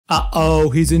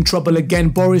Uh-oh, he's in trouble again.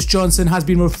 Boris Johnson has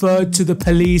been referred to the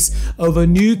police over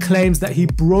new claims that he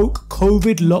broke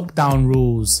COVID lockdown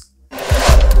rules.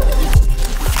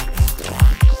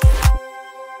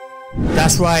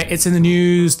 That's right, it's in the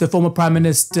news. The former Prime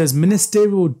Minister's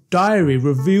ministerial diary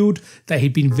revealed that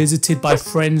he'd been visited by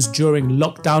friends during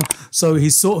lockdown, so he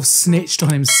sort of snitched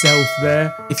on himself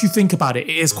there. If you think about it,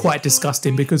 it is quite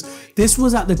disgusting because this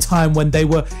was at the time when they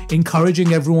were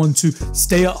encouraging everyone to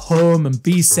stay at home and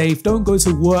be safe, don't go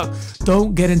to work,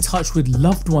 don't get in touch with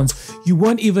loved ones. You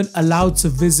weren't even allowed to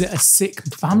visit a sick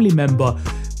family member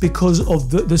because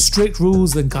of the strict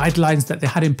rules and guidelines that they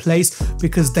had in place,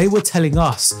 because they were telling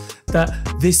us that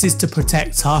this is to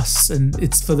protect us and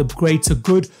it's for the greater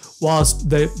good, whilst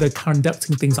they're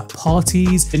conducting things like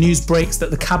parties. The news breaks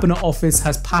that the Cabinet Office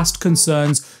has passed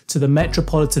concerns to the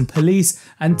Metropolitan Police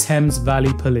and Thames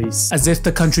Valley Police. As if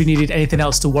the country needed anything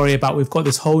else to worry about, we've got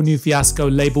this whole new fiasco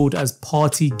labelled as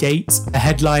partygate. The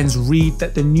headlines read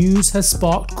that the news has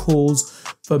sparked calls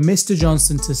for Mr.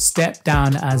 Johnson to step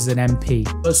down as an MP.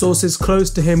 But sources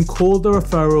close to him called the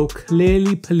referral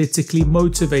clearly politically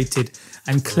motivated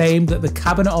and claimed that the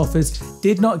Cabinet Office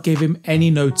did not give him any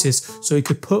notice so he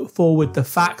could put forward the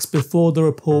facts before the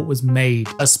report was made.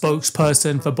 A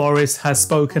spokesperson for Boris has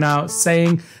spoken out,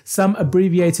 saying some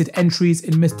abbreviated entries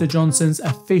in Mr. Johnson's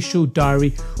official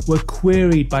diary were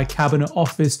queried by Cabinet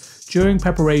Office during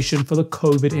preparation for the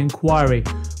COVID inquiry.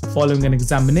 Following an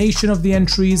examination of the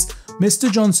entries,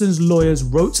 Mr. Johnson's lawyers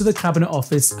wrote to the Cabinet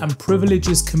Office and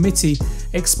Privileges Committee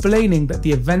explaining that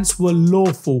the events were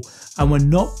lawful and were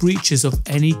not breaches of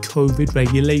any COVID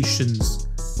regulations.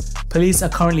 Police are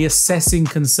currently assessing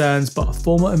concerns, but a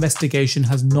formal investigation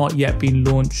has not yet been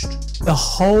launched. The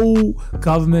whole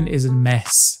government is a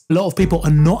mess. A lot of people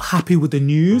are not happy with the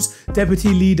news. Deputy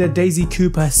Leader Daisy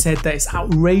Cooper said that it's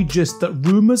outrageous that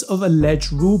rumours of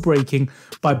alleged rule breaking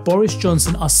by Boris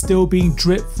Johnson are still being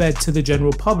drip-fed to the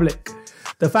general public.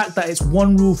 The fact that it's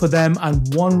one rule for them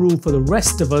and one rule for the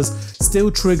rest of us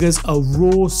still triggers a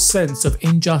raw sense of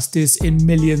injustice in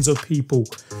millions of people.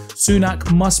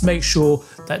 Sunak must make sure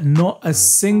that not a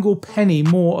single penny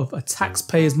more of a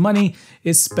taxpayer's money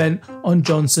is spent on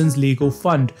Johnson's legal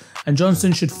fund, and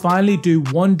Johnson should finally do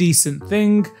one decent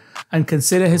thing and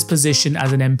consider his position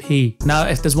as an MP. Now,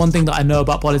 if there's one thing that I know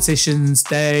about politicians,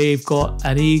 they've got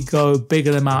an ego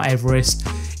bigger than Mount Everest.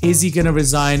 Is he going to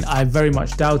resign? I very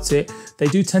much doubt it. They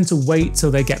do tend to wait till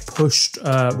they get pushed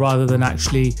rather than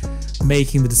actually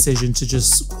making the decision to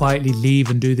just quietly leave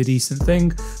and do the decent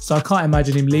thing. So I can't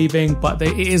imagine him leaving, but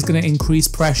it is going to increase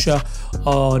pressure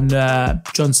on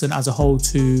Johnson as a whole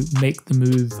to make the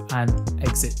move and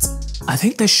exit. I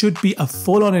think there should be a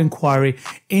full-on inquiry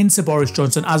into Boris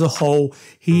Johnson as a whole.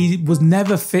 He was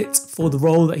never fit for the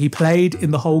role that he played in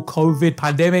the whole COVID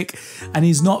pandemic, and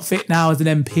he's not fit now as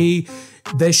an MP.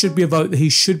 There should be a vote that he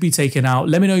should be taken out.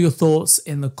 Let me know your thoughts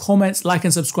in the comments, like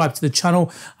and subscribe to the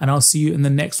channel, and I'll see you in the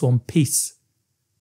next one. Peace.